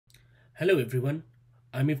Hello everyone,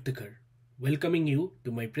 I'm Iftikhar, welcoming you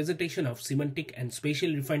to my presentation of Semantic and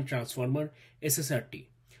Spatial Refined Transformer SSRT,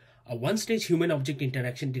 a one-stage human-object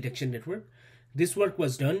interaction detection network. This work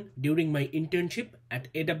was done during my internship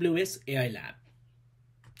at AWS AI Lab.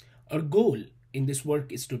 Our goal in this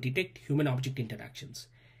work is to detect human-object interactions.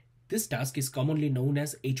 This task is commonly known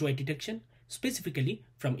as HOI detection. Specifically,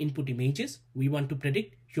 from input images, we want to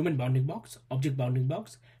predict human bounding box, object bounding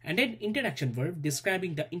box, and an interaction verb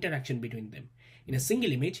describing the interaction between them. In a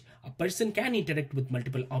single image, a person can interact with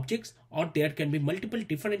multiple objects, or there can be multiple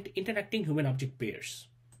different interacting human-object pairs.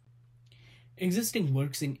 Existing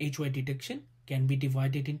works in HOI detection can be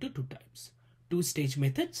divided into two types: two-stage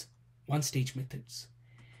methods, one-stage methods.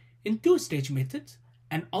 In two-stage methods,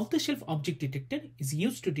 an off-the-shelf object detector is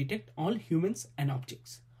used to detect all humans and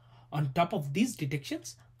objects. On top of these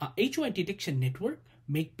detections, a HOI detection network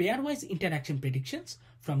makes pairwise interaction predictions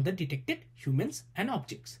from the detected humans and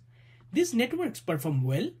objects. These networks perform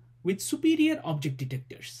well with superior object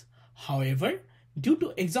detectors. However, due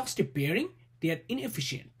to exhaustive pairing, they are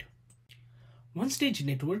inefficient. One-stage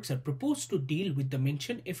networks are proposed to deal with the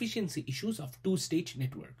mentioned efficiency issues of two-stage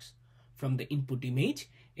networks. From the input image,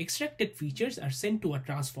 extracted features are sent to a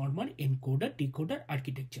transformer encoder-decoder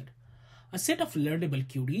architecture. A set of learnable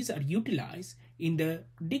queries are utilized in the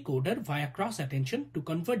decoder via cross-attention to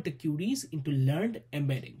convert the queries into learned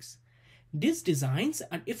embeddings. These designs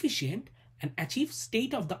are efficient and achieve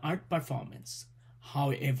state-of-the-art performance.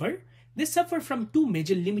 However, they suffer from two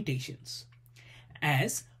major limitations.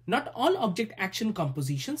 As not all object action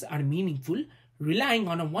compositions are meaningful, relying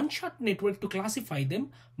on a one-shot network to classify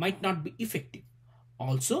them might not be effective.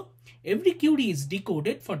 Also, every query is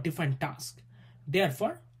decoded for different tasks.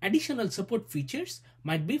 Therefore, additional support features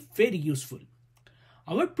might be very useful.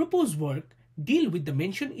 Our proposed work deals with the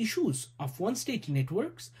mentioned issues of one-stage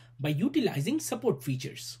networks by utilizing support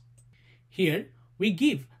features. Here, we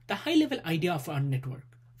give the high-level idea of our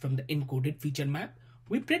network. From the encoded feature map,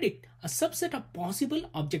 we predict a subset of possible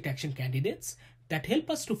object action candidates that help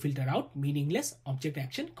us to filter out meaningless object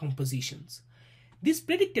action compositions. These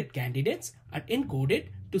predicted candidates are encoded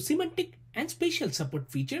to semantic and spatial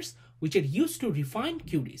support features which are used to refine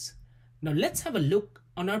queries. Now let's have a look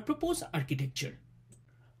on our proposed architecture.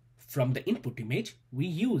 From the input image, we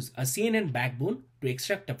use a CNN backbone to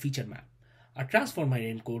extract a feature map. A transformer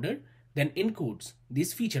encoder then encodes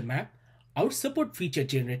this feature map. Our support feature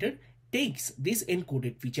generator takes this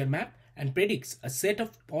encoded feature map and predicts a set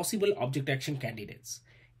of possible object action candidates.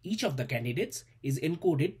 Each of the candidates is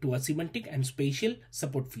encoded to a semantic and spatial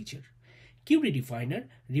support feature. Query Definer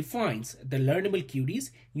refines the learnable queries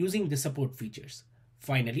using the support features.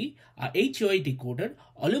 Finally, a HOI decoder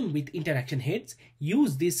along with interaction heads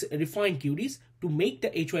use these refined queries to make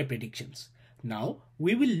the HOI predictions. Now,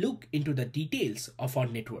 we will look into the details of our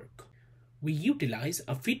network. We utilize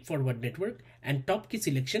a feed-forward network and top key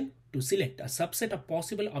selection to select a subset of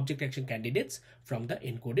possible object action candidates from the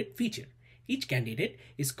encoded feature. Each candidate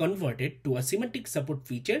is converted to a semantic support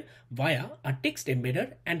feature via a text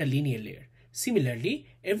embedder and a linear layer. Similarly,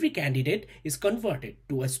 every candidate is converted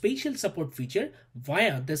to a spatial support feature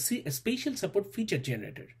via the spatial support feature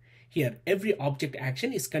generator. Here, every object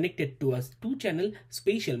action is connected to a two-channel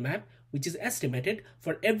spatial map which is estimated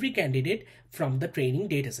for every candidate from the training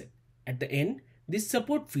dataset. At the end, these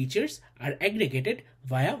support features are aggregated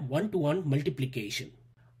via one-to-one multiplication.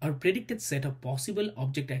 Our predicted set of possible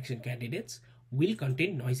object action candidates will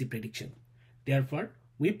contain noisy prediction. Therefore,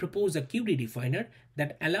 we propose a query definer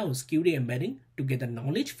that allows query embedding to gather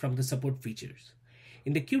knowledge from the support features.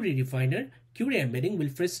 In the query definer, query embedding will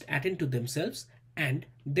first attend to themselves and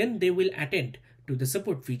then they will attend to the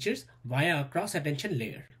support features via a cross-attention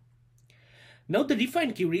layer. Now the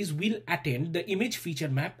refined queries will attend the image feature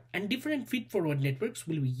map and different feed-forward networks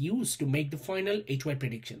will be used to make the final HOI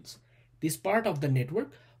predictions. This part of the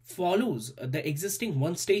network follows the existing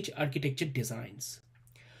one-stage architecture designs.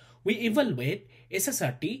 We evaluate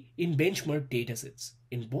SSRT in benchmark datasets.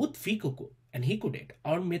 In both FICOCO and HICODAT,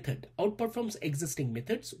 our method outperforms existing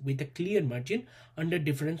methods with a clear margin under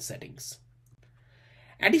different settings.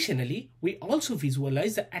 Additionally, we also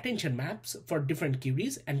visualize the attention maps for different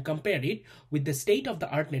queries and compare it with the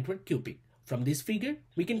state-of-the-art network QPIC. From this figure,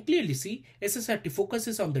 we can clearly see SSRT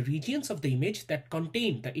focuses on the regions of the image that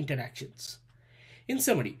contain the interactions. In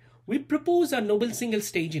summary, we propose a novel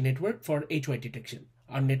single-stage network for HOI detection.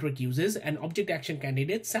 Our network uses an object action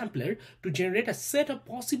candidate sampler to generate a set of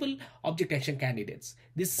possible object action candidates.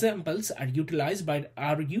 These samples are utilized by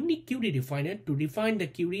our unique query definer to refine the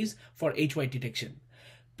queries for HOI detection.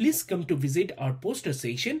 Please come to visit our poster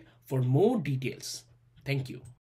session for more details. Thank you.